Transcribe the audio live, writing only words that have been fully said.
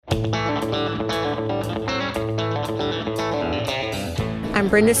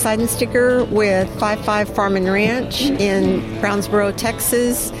Brenda Seidensticker with 55 Farm and Ranch in Brownsboro,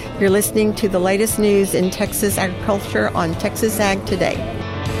 Texas. You're listening to the latest news in Texas agriculture on Texas Ag Today.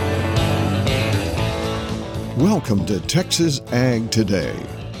 Welcome to Texas Ag Today,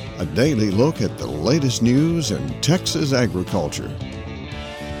 a daily look at the latest news in Texas agriculture.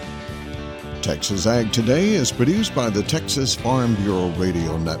 Texas Ag Today is produced by the Texas Farm Bureau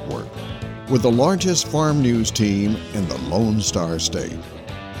Radio Network, with the largest farm news team in the Lone Star State.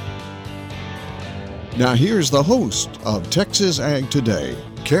 Now here's the host of Texas Ag Today,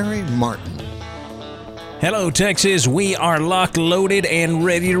 Carrie Martin. Hello, Texas. We are locked, loaded, and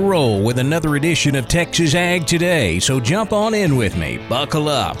ready to roll with another edition of Texas Ag Today. So jump on in with me. Buckle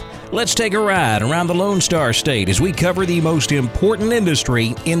up. Let's take a ride around the Lone Star State as we cover the most important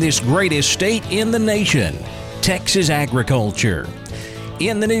industry in this greatest state in the nation, Texas agriculture.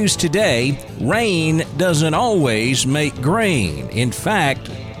 In the news today, rain doesn't always make grain. In fact,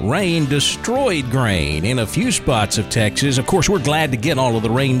 rain destroyed grain in a few spots of Texas. Of course, we're glad to get all of the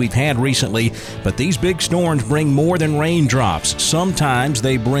rain we've had recently, but these big storms bring more than raindrops. Sometimes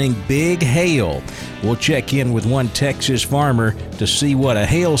they bring big hail. We'll check in with one Texas farmer to see what a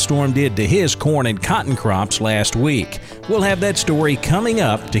hailstorm did to his corn and cotton crops last week. We'll have that story coming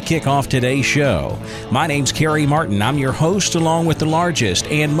up to kick off today's show. My name's Carrie Martin. I'm your host, along with the largest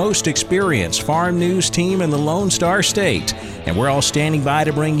and most experienced farm news team in the Lone Star State. And we're all standing by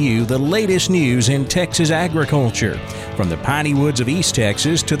to bring you the latest news in Texas agriculture, from the piney woods of East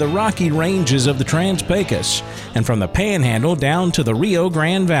Texas to the rocky ranges of the Trans-Pecos, and from the Panhandle down to the Rio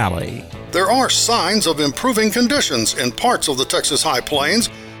Grande Valley. There are signs of improving conditions in parts of the Texas High Plains,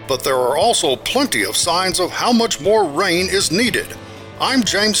 but there are also plenty of signs of how much more rain is needed. I'm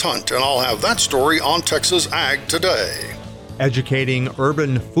James Hunt, and I'll have that story on Texas Ag Today. Educating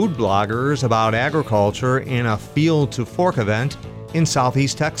urban food bloggers about agriculture in a Field to Fork event in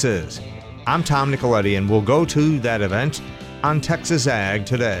Southeast Texas. I'm Tom Nicoletti, and we'll go to that event on Texas Ag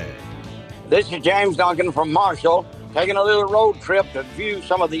Today. This is James Duncan from Marshall, taking a little road trip to view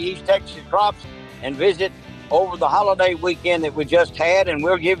some of the East Texas crops and visit over the holiday weekend that we just had, and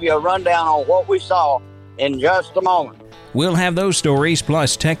we'll give you a rundown on what we saw in just a moment. We'll have those stories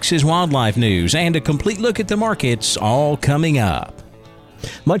plus Texas wildlife news and a complete look at the markets all coming up.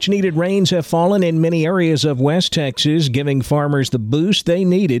 Much-needed rains have fallen in many areas of West Texas, giving farmers the boost they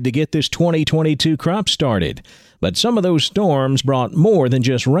needed to get this 2022 crop started. But some of those storms brought more than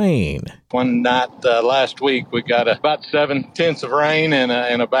just rain. One night last week, we got about 7/10 of rain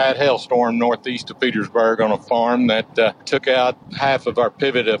and a bad hailstorm northeast of Petersburg on a farm that took out half of our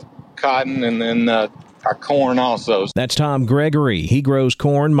pivot of cotton and then our corn also. That's Tom Gregory. He grows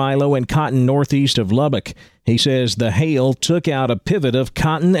corn, milo, and cotton northeast of Lubbock. He says the hail took out a pivot of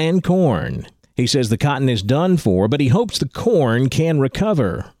cotton and corn. He says the cotton is done for, but he hopes the corn can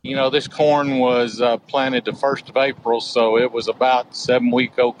recover. You know, this corn was planted the 1st of April, so it was about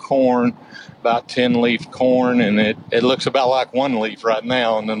 7-week-old corn, about 10-leaf corn, and it looks about like one leaf right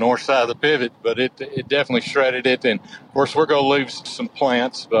now on the north side of the pivot, but it definitely shredded it. And, of course, we're going to lose some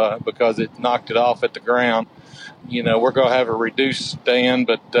plants because it knocked it off at the ground. You know, we're going to have a reduced stand,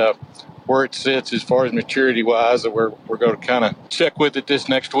 but where it sits as far as maturity-wise, we're going to kind of check with it this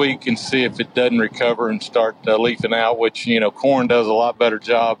next week and see if it doesn't recover and start leafing out, which, you know, corn does a lot better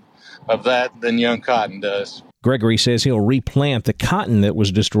job of that than young cotton does. Gregory says he'll replant the cotton that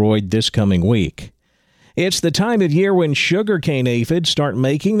was destroyed this coming week. It's the time of year when sugarcane aphids start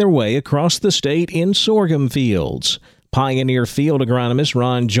making their way across the state in sorghum fields. Pioneer field agronomist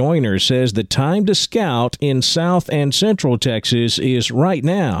Ron Joyner says the time to scout in South and Central Texas is right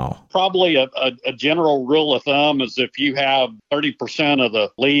now. Probably a general rule of thumb is if you have 30% of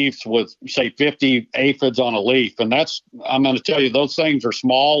the leaves with, say, 50 aphids on a leaf, and I'm going to tell you, those things are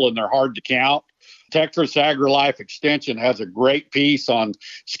small and they're hard to count. Texas AgriLife Extension has a great piece on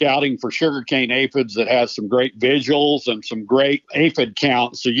scouting for sugarcane aphids that has some great visuals and some great aphid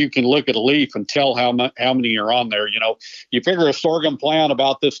counts, so you can look at a leaf and tell how many are on there. You know, you figure a sorghum plant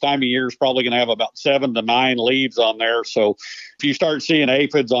about this time of year is probably going to have about 7 to 9 leaves on there. So if you start seeing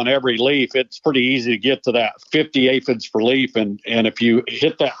aphids on every leaf, it's pretty easy to get to that 50 aphids per leaf. And if you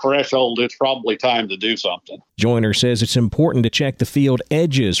hit that threshold, it's probably time to do something. Joyner says it's important to check the field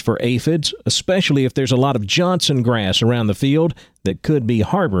edges for aphids, especially if there's a lot of Johnson grass around the field that could be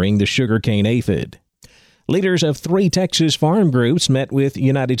harboring the sugarcane aphid. Leaders of 3 Texas farm groups met with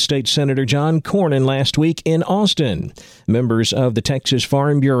United States Senator John Cornyn last week in Austin. Members of the Texas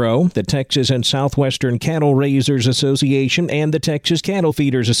Farm Bureau, the Texas and Southwestern Cattle Raisers Association, and the Texas Cattle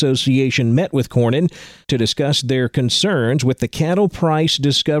Feeders Association met with Cornyn to discuss their concerns with the Cattle Price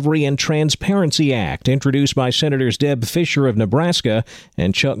Discovery and Transparency Act, introduced by Senators Deb Fischer of Nebraska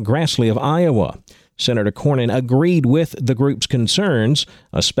and Chuck Grassley of Iowa. Senator Cornyn agreed with the group's concerns,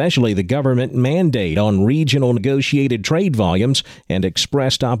 especially the government mandate on regional negotiated trade volumes, and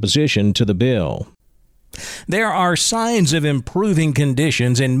expressed opposition to the bill. There are signs of improving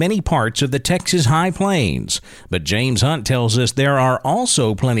conditions in many parts of the Texas High Plains, but James Hunt tells us there are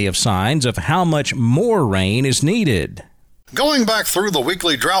also plenty of signs of how much more rain is needed. Going back through the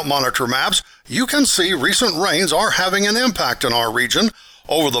weekly drought monitor maps, you can see recent rains are having an impact in our region.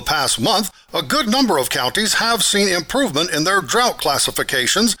 Over the past month, a good number of counties have seen improvement in their drought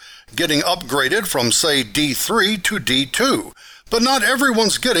classifications, getting upgraded from, say, D3 to D2. But not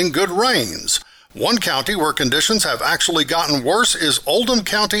everyone's getting good rains. One county where conditions have actually gotten worse is Oldham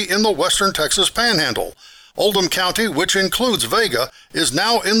County in the western Texas Panhandle. Oldham County, which includes Vega, is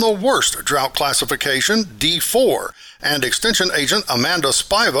now in the worst drought classification, D4, and Extension Agent Amanda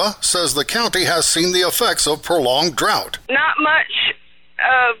Spiva says the county has seen the effects of prolonged drought. Not much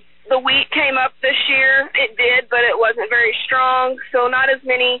of the wheat came up this year. It did, but it wasn't very strong, so not as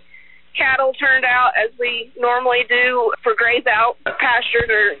many cattle turned out as we normally do for graze out. Pastures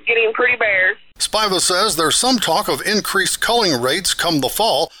are getting pretty bare. Spiva says there's some talk of increased culling rates come the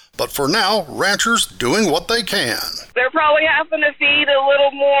fall, but for now, ranchers doing what they can. They're probably having to feed a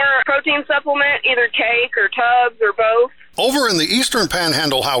little more protein supplement, either cake or tubs or both. Over in the eastern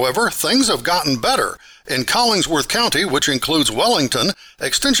Panhandle, however, things have gotten better. In Collingsworth County, which includes Wellington,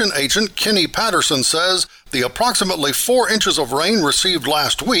 Extension Agent Kenny Patterson says the approximately 4 inches of rain received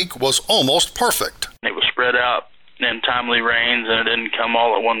last week was almost perfect. It was spread out in timely rains, and it didn't come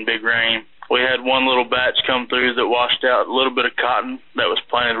all at one big rain. We had one little batch come through that washed out a little bit of cotton that was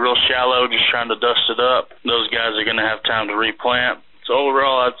planted real shallow, just trying to dust it up. Those guys are going to have time to replant. So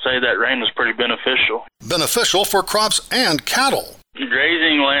overall, I'd say that rain was pretty beneficial. Beneficial for crops and cattle.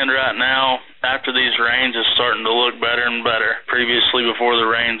 Grazing land right now, after these rains, is starting to look better and better. Previously, before the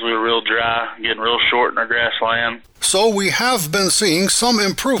rains, we were real dry, getting real short in our grassland. So we have been seeing some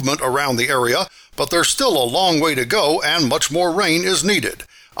improvement around the area, but there's still a long way to go and much more rain is needed.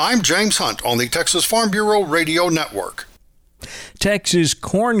 I'm James Hunt on the Texas Farm Bureau Radio Network. Texas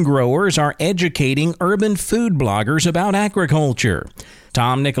corn growers are educating urban food bloggers about agriculture.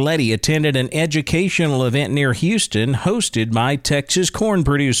 Tom Nicoletti attended an educational event near Houston hosted by Texas corn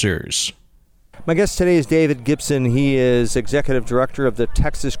producers. My guest today is David Gibson. He is Executive Director of the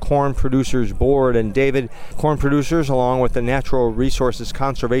Texas Corn Producers Board. And David, corn producers, along with the Natural Resources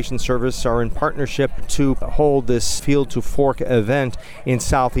Conservation Service, are in partnership to hold this Field to Fork event in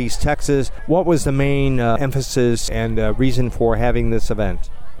Southeast Texas. What was the main emphasis and reason for having this event?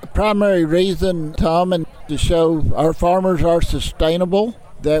 The primary reason, Tom, and to show our farmers are sustainable,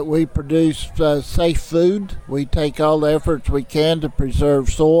 that we produce safe food. We take all the efforts we can to preserve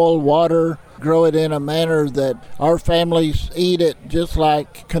soil, water, grow it in a manner that our families eat it just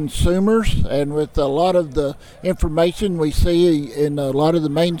like consumers. And with a lot of the information we see in a lot of the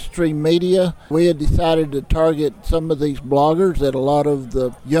mainstream media, we had decided to target some of these bloggers that a lot of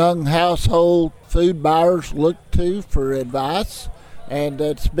the young household food buyers look to for advice. And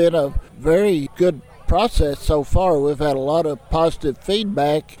it's been a very good process so far. We've had a lot of positive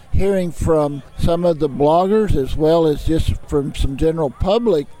feedback, hearing from some of the bloggers as well as just from some general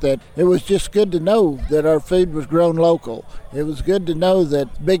public, that it was just good to know that our food was grown local. It was good to know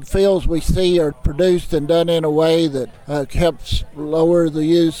that big fields we see are produced and done in a way that helps lower the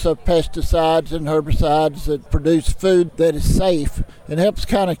use of pesticides and herbicides, that produce food that is safe, and helps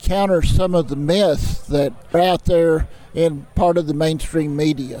kind of counter some of the myths that are out there in part of the mainstream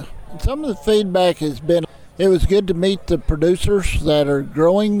media. Some of the feedback has been, it was good to meet the producers that are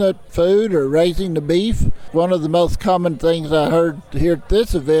growing the food or raising the beef. One of the most common things I heard here at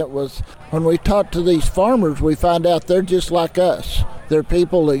this event was when we talk to these farmers, we find out they're just like us. They're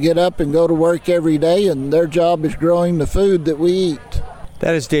people that get up and go to work every day, and their job is growing the food that we eat.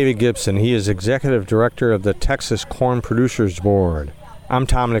 That is David Gibson. He is Executive Director of the Texas Corn Producers Board. I'm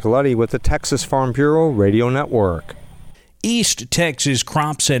Tom Nicoletti with the Texas Farm Bureau Radio Network. East Texas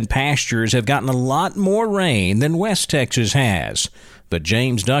crops and pastures have gotten a lot more rain than West Texas has. But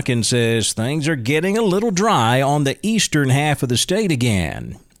James Duncan says things are getting a little dry on the eastern half of the state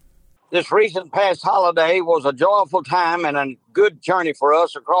again. This recent past holiday was a joyful time and a good journey for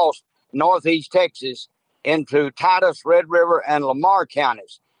us across northeast Texas into Titus, Red River, and Lamar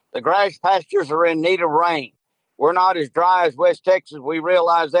counties. The grass pastures are in need of rain. We're not as dry as West Texas. We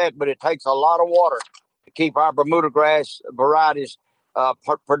realize that, but it takes a lot of water to keep our Bermuda grass varieties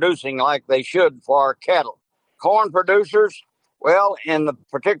producing like they should for our cattle. Corn producers, well, in the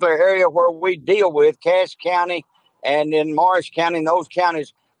particular area where we deal with, Cass County and in Morris County, in those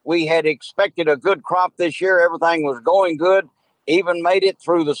counties, we had expected a good crop this year. Everything was going good, even made it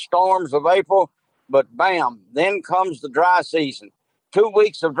through the storms of April. But bam, then comes the dry season. 2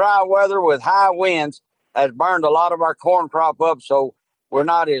 weeks of dry weather with high winds has burned a lot of our corn crop up. So we're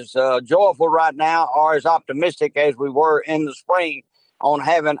not as joyful right now or as optimistic as we were in the spring on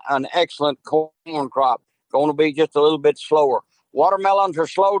having an excellent corn crop. Going to be just a little bit slower. Watermelons are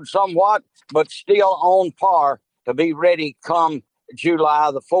slowed somewhat, but still on par to be ready come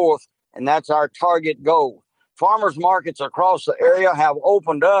July the 4th, and that's our target goal. Farmers markets across the area have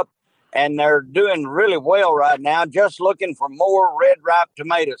opened up, and they're doing really well right now, just looking for more red ripe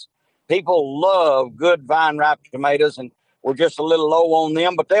tomatoes. People love good vine ripe tomatoes, and we're just a little low on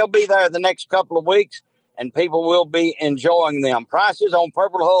them, but they'll be there the next couple of weeks, and people will be enjoying them. Prices on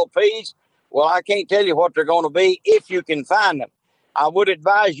purple hull peas, well, I can't tell you what they're going to be if you can find them. I would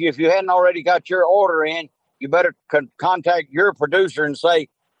advise you, if you hadn't already got your order in, you better contact your producer and say,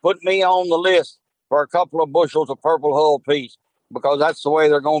 put me on the list for a couple of bushels of purple hull peas, because that's the way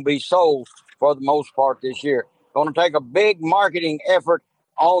they're going to be sold for the most part this year. Going to take a big marketing effort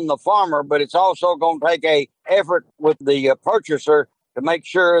on the farmer, but it's also going to take a effort with the purchaser to make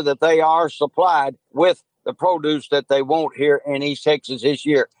sure that they are supplied with the produce that they want here in East Texas this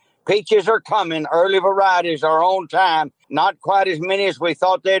year. Peaches are coming. Early varieties are on time. Not quite as many as we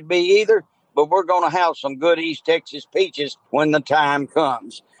thought they'd be either, but we're going to have some good East Texas peaches when the time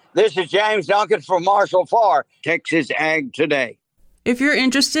comes. This is James Duncan from Marshall for Texas Ag Today. If you're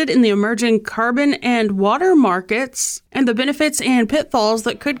interested in the emerging carbon and water markets and the benefits and pitfalls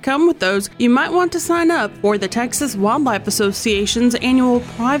that could come with those, you might want to sign up for the Texas Wildlife Association's annual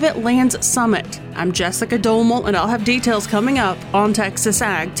Private Lands Summit. I'm Jessica Dolmel, and I'll have details coming up on Texas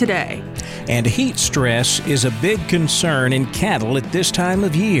Ag Today. And heat stress is a big concern in cattle at this time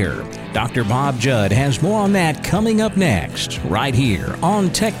of year. Dr. Bob Judd has more on that coming up next, right here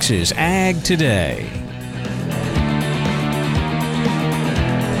on Texas Ag Today.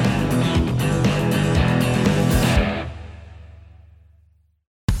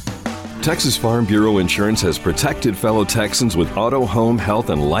 Texas Farm Bureau Insurance has protected fellow Texans with auto, home, health,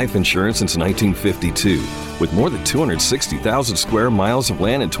 and life insurance since 1952. With more than 260,000 square miles of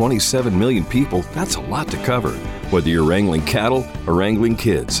land and 27 million people, that's a lot to cover. Whether you're wrangling cattle or wrangling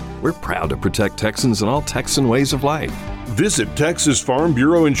kids, we're proud to protect Texans in all Texan ways of life. Visit Texas Farm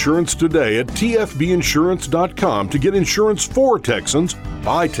Bureau Insurance today at tfbinsurance.com to get insurance for Texans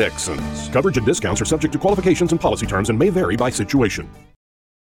by Texans. Coverage and discounts are subject to qualifications and policy terms and may vary by situation.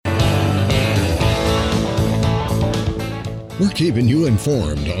 We're keeping you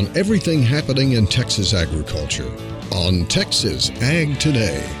informed on everything happening in Texas agriculture on Texas Ag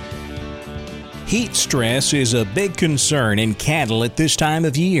Today. Heat stress is a big concern in cattle at this time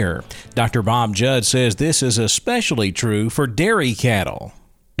of year. Dr. Bob Judd says this is especially true for dairy cattle.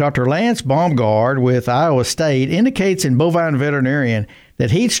 Dr. Lance Baumgard with Iowa State indicates in Bovine Veterinarian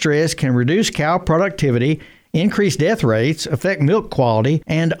that heat stress can reduce cow productivity, increase death rates, affect milk quality,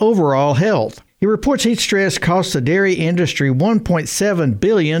 and overall health. He reports heat stress costs the dairy industry $1.7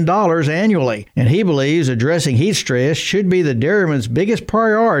 billion annually, and he believes addressing heat stress should be the dairyman's biggest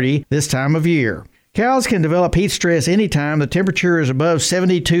priority this time of year. Cows can develop heat stress anytime the temperature is above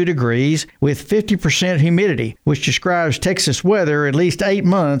 72 degrees with 50% humidity, which describes Texas weather at least 8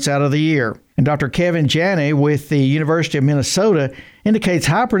 months out of the year. And Dr. Kevin Janney with the University of Minnesota indicates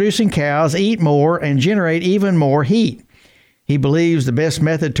high-producing cows eat more and generate even more heat. He believes the best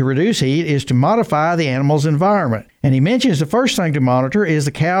method to reduce heat is to modify the animal's environment, and he mentions the first thing to monitor is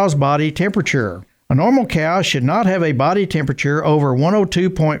the cow's body temperature. A normal cow should not have a body temperature over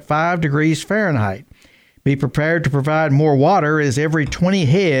 102.5 degrees Fahrenheit. Be prepared to provide more water, as every 20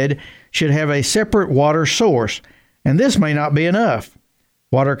 head should have a separate water source, and this may not be enough.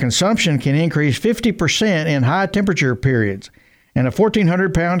 Water consumption can increase 50% in high temperature periods, and a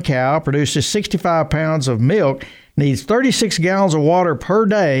 1,400-pound cow produces 65 pounds of milk needs 36 gallons of water per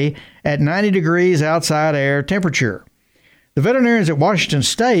day at 90 degrees outside air temperature. The veterinarians at Washington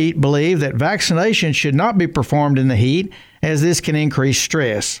State believe that vaccination should not be performed in the heat, as this can increase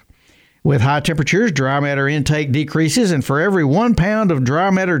stress. With high temperatures, dry matter intake decreases, and for every 1 pound of dry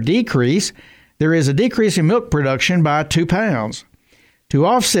matter decrease, there is a decrease in milk production by 2 pounds. To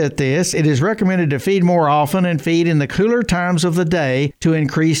offset this, it is recommended to feed more often and feed in the cooler times of the day to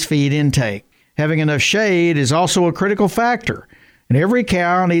increase feed intake. Having enough shade is also a critical factor, and every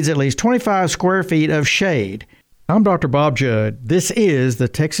cow needs at least 25 square feet of shade. I'm Dr. Bob Judd. This is the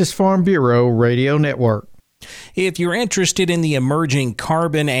Texas Farm Bureau Radio Network. If you're interested in the emerging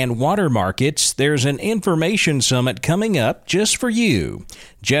carbon and water markets, there's an information summit coming up just for you.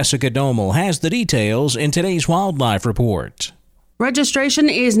 Jessica Domel has the details in today's Wildlife Report. Registration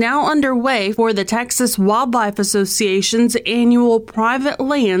is now underway for the Texas Wildlife Association's annual Private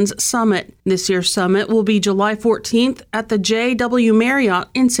Lands Summit. This year's summit will be July 14th at the J.W. Marriott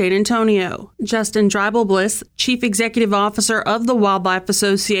in San Antonio. Justin Dreibelbliss, Chief Executive Officer of the Wildlife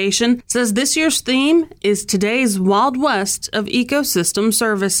Association, says this year's theme is today's Wild West of ecosystem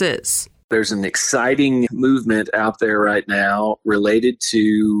services. There's an exciting movement out there right now related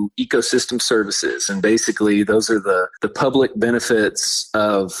to ecosystem services. And basically, those are the public benefits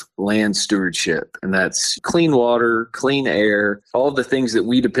of land stewardship. And that's clean water, clean air, all the things that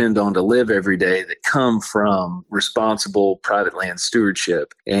we depend on to live every day that come from responsible private land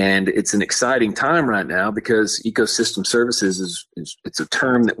stewardship. And it's an exciting time right now because ecosystem services it's a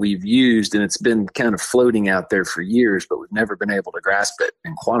term that we've used and it's been kind of floating out there for years, but we've never been able to grasp it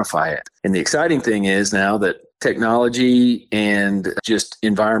and quantify it. And the exciting thing is now that technology and just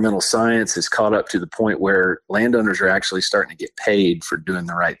environmental science has caught up to the point where landowners are actually starting to get paid for doing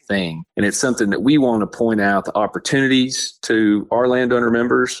the right thing. And it's something that we want to point out the opportunities to our landowner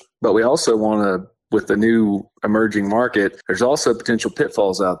members, but we also want to, with the new emerging market, there's also potential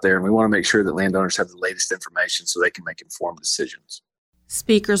pitfalls out there. And we want to make sure that landowners have the latest information so they can make informed decisions.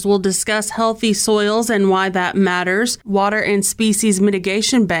 Speakers will discuss healthy soils and why that matters, water and species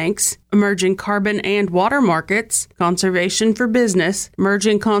mitigation banks, emerging carbon and water markets, conservation for business,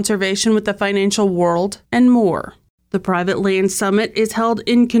 merging conservation with the financial world, and more. The Private Land Summit is held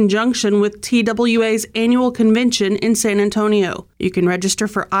in conjunction with TWA's annual convention in San Antonio. You can register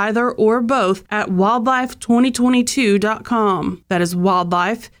for either or both at wildlife2022.com. That is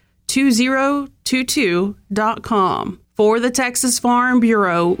wildlife2022.com. For the Texas Farm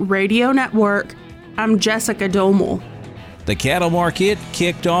Bureau Radio Network, I'm Jessica Domel. The cattle market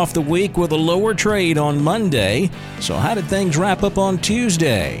kicked off the week with a lower trade on Monday. So how did things wrap up on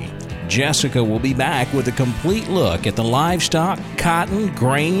Tuesday? Jessica will be back with a complete look at the livestock, cotton,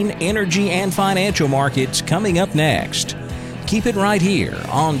 grain, energy, and financial markets coming up next. Keep it right here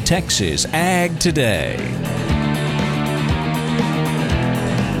on Texas Ag Today.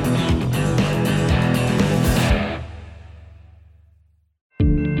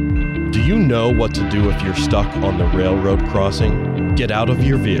 Do you know what to do if you're stuck on the railroad crossing? Get out of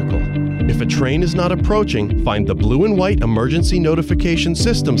your vehicle. If a train is not approaching, find the blue and white emergency notification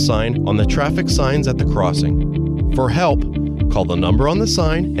system sign on the traffic signs at the crossing. For help, call the number on the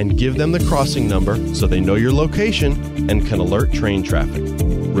sign and give them the crossing number so they know your location and can alert train traffic.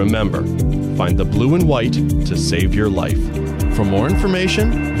 Remember, find the blue and white to save your life. For more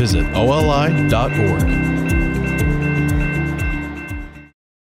information, visit oli.org.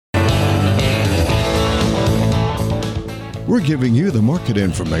 We're giving you the market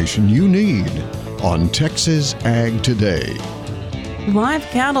information you need on Texas Ag Today. Live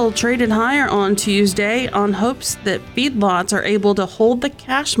cattle traded higher on Tuesday on hopes that feedlots are able to hold the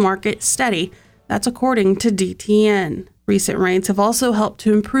cash market steady. That's according to DTN. Recent rains have also helped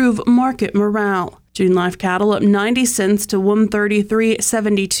to improve market morale. June live cattle up 90 cents to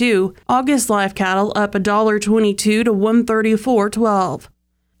 $133.72. August live cattle up $1.22 to $134.12.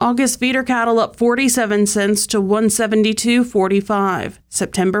 August feeder cattle up 47 cents to $172.45.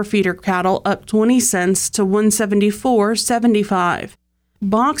 September feeder cattle up 20 cents to $174.75.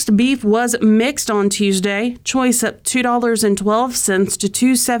 Boxed beef was mixed on Tuesday. Choice up $2.12 to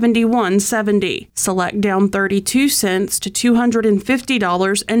 $271.70. Select down 32 cents to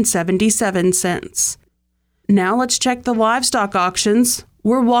 $250.77. Now let's check the livestock auctions.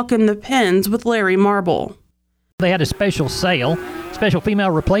 We're walking the pens with Larry Marble. They had a special female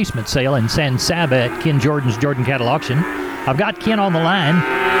replacement sale in San Saba at Ken Jordan's Jordan Cattle Auction. I've got Ken on the line.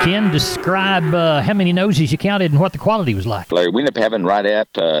 Ken, describe how many noses you counted and what the quality was like. Larry, we ended up having right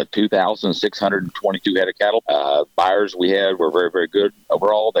at 2,622 head of cattle. Buyers we had were very, very good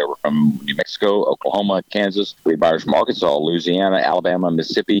overall. They were from New Mexico, Oklahoma, Kansas. We had buyers from Arkansas, Louisiana, Alabama,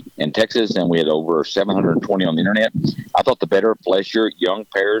 Mississippi, and Texas, and we had over 720 on the internet. I thought the better fleshier young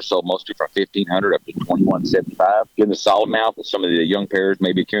pairs sold mostly from 1,500 up to 2,175. Given the solid mouth, some of the young pairs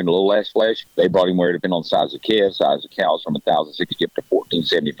maybe carrying a little less flesh. They brought him where it depended on the size of calves, size of cows, from 1,060 up to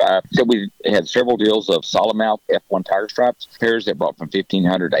 1,475. $11.75. So we had several deals of solid mouth F1 tiger stripes, pairs that brought from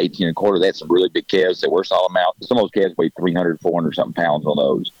 $1,500 to $1,825. They had some really big calves that were solid mouth. Some of those calves weighed 300, 400 something pounds on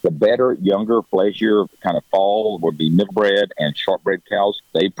those. The better, younger, fleshier kind of fall would be middlebred and shortbred cows.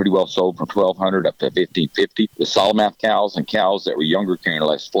 They pretty well sold from $1,200 up to $1,550. The solid mouth cows and cows that were younger, carrying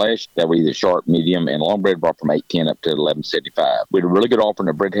less flesh, that were either short, medium, and longbred, brought from $810 up to $11.75. We had a really good offering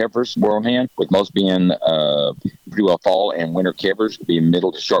of bred heifers were on hand, with most being pretty well fall and winter calvers, being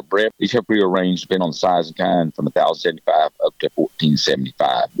middle to short bred. These heifer were ranged, depending on the size and kind, from $1,075 up to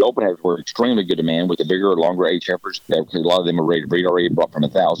 $1,475. The open heifers were extremely good demand, with the bigger, longer age heifers. A lot of them were ready to breed already, brought from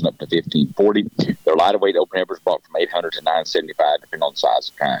 $1,000 up to $1,540. Their lighter weight open heifers brought from $800 to $975, depending on the size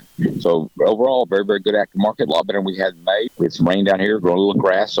and kind. So overall, very, very good active market. A lot better than we had in May. We had some rain down here, growing a little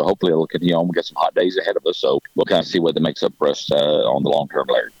grass, so hopefully it'll continue on. We got some hot days ahead of us, so we'll kind of see what that makes up for us on the long term,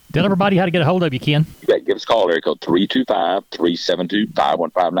 Larry. Tell everybody how to get a hold of you, Ken. You bet. Give us a call, area code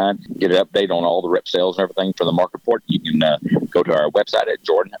 325-372-5159. Get an update on all the rep sales and everything for the market report. You can go to our website at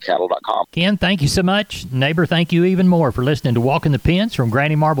jordancattle.com. Ken, thank you so much. Neighbor, thank you even more for listening to Walking the Pens from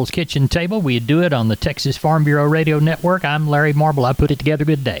Granny Marble's Kitchen Table. We do it on the Texas Farm Bureau Radio Network. I'm Larry Marble. I put it together.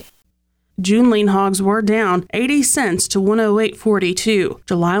 Good day. June lean hogs were down 80 cents to 108.42.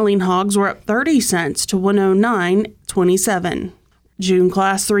 July lean hogs were up 30 cents to 109.27. June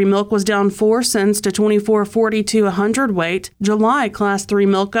Class 3 milk was down 4 cents to 24.42 a hundredweight. July Class 3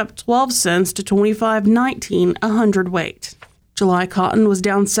 milk up 12 cents to 25.19 a hundredweight. July cotton was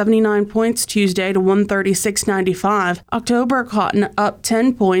down 79 points Tuesday to 136.95. October cotton up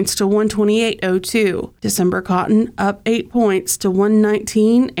 10 points to 128.02. December cotton up 8 points to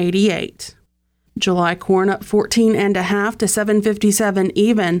 119.88. July corn up 14.5 to 7.57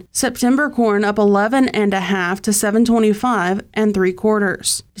 even. September corn up 11.5 to 7.25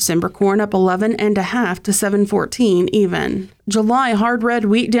 3/4. December corn up 11.5 to 7.14 even. July hard red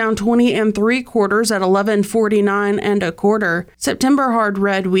wheat down 20 3/4 at 11.49 1/4. September hard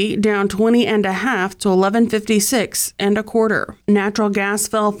red wheat down 20.5 to 11.56 1/4. Natural gas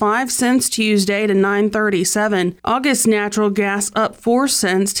fell 5 cents Tuesday to 9.37. August natural gas up 4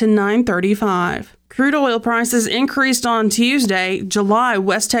 cents to 9.35. Crude oil prices increased on Tuesday. July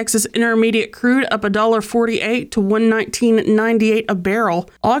West Texas Intermediate crude up $1.48 to $119.98 a barrel.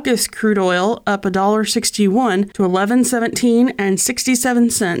 August crude oil up $1.61 to $11.17 67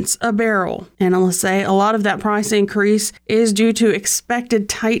 a barrel. Analysts say a lot of that price increase is due to expected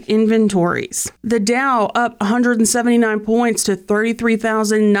tight inventories. The Dow up 179 points to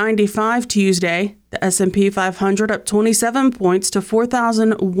 33,095 Tuesday. The S&P 500 up 27 points to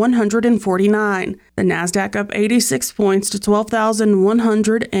 4,149. The NASDAQ up 86 points to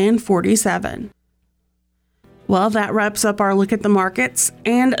 12,147. Well, that wraps up our look at the markets,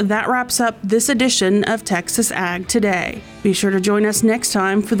 and that wraps up this edition of Texas Ag Today. Be sure to join us next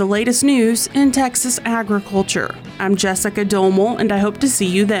time for the latest news in Texas agriculture. I'm Jessica Domel, and I hope to see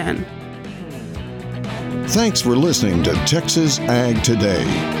you then. Thanks for listening to Texas Ag Today.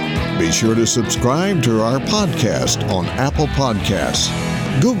 Be sure to subscribe to our podcast on Apple Podcasts,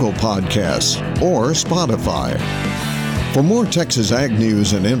 Google Podcasts, or Spotify. For more Texas Ag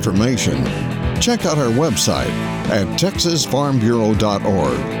news and information, check out our website at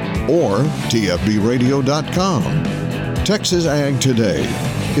texasfarmbureau.org or tfbradio.com. Texas Ag Today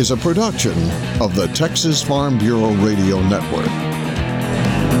is a production of the Texas Farm Bureau Radio Network.